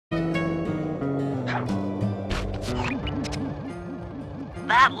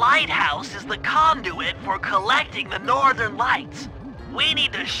That lighthouse is the conduit for collecting the northern lights. We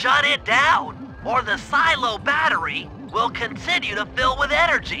need to shut it down, or the silo battery will continue to fill with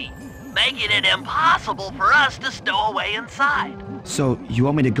energy, making it impossible for us to stow away inside. So, you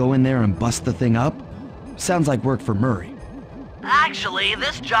want me to go in there and bust the thing up? Sounds like work for Murray. Actually,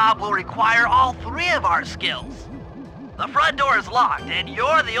 this job will require all three of our skills. The front door is locked, and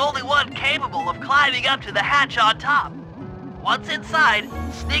you're the only one capable of climbing up to the hatch on top. Once inside,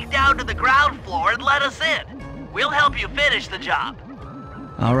 sneak down to the ground floor and let us in. We'll help you finish the job.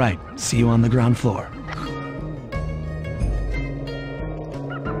 All right, see you on the ground floor.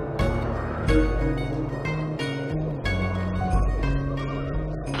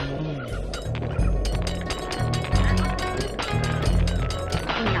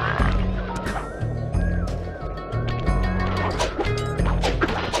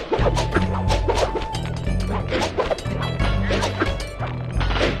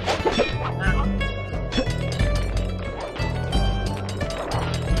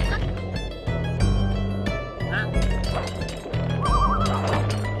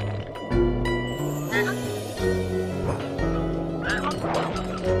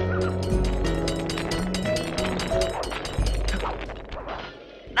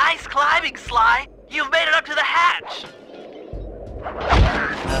 Nice climbing, Sly. You've made it up to the hatch.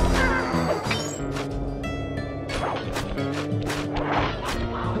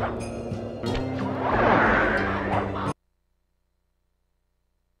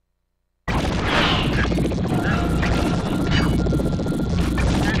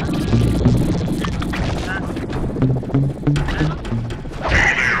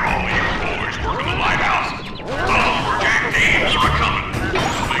 Hey there, all you boys working the lighthouse. Lumberjack Dames are coming.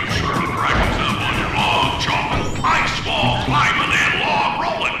 Make sure to practice up on your log chopping, ice wall climbing, and log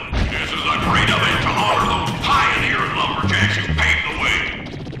rolling. This is a great event to honor those pioneer lumberjacks who paved the way.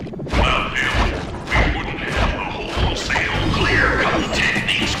 Without them, we wouldn't have the wholesale clear-cut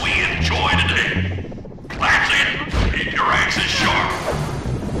techniques we enjoy today. That's it. Keep your axes sharp.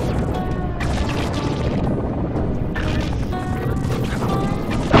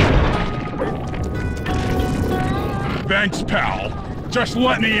 Thanks, pal. Just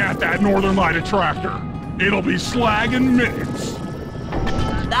let me at that Northern Light attractor. It'll be slag in minutes.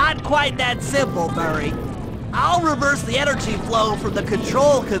 Not quite that simple, Murray. I'll reverse the energy flow from the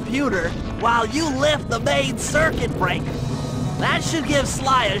control computer while you lift the main circuit breaker. That should give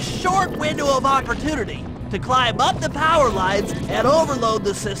Sly a short window of opportunity to climb up the power lines and overload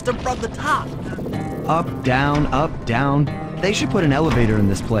the system from the top. Up, down, up, down. They should put an elevator in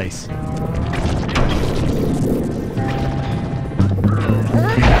this place.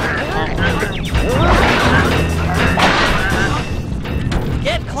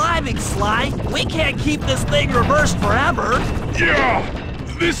 Get climbing, Sly. We can't keep this thing reversed forever. Yeah,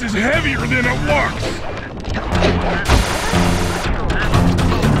 this is heavier than it looks.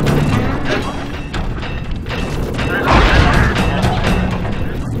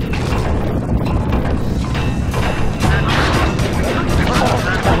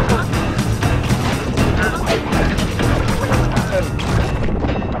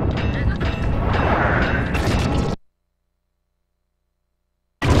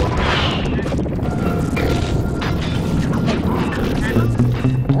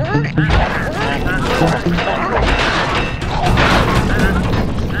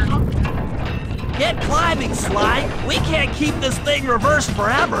 Get climbing, Sly. We can't keep this thing reversed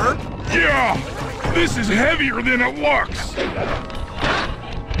forever. Yeah, this is heavier than it looks.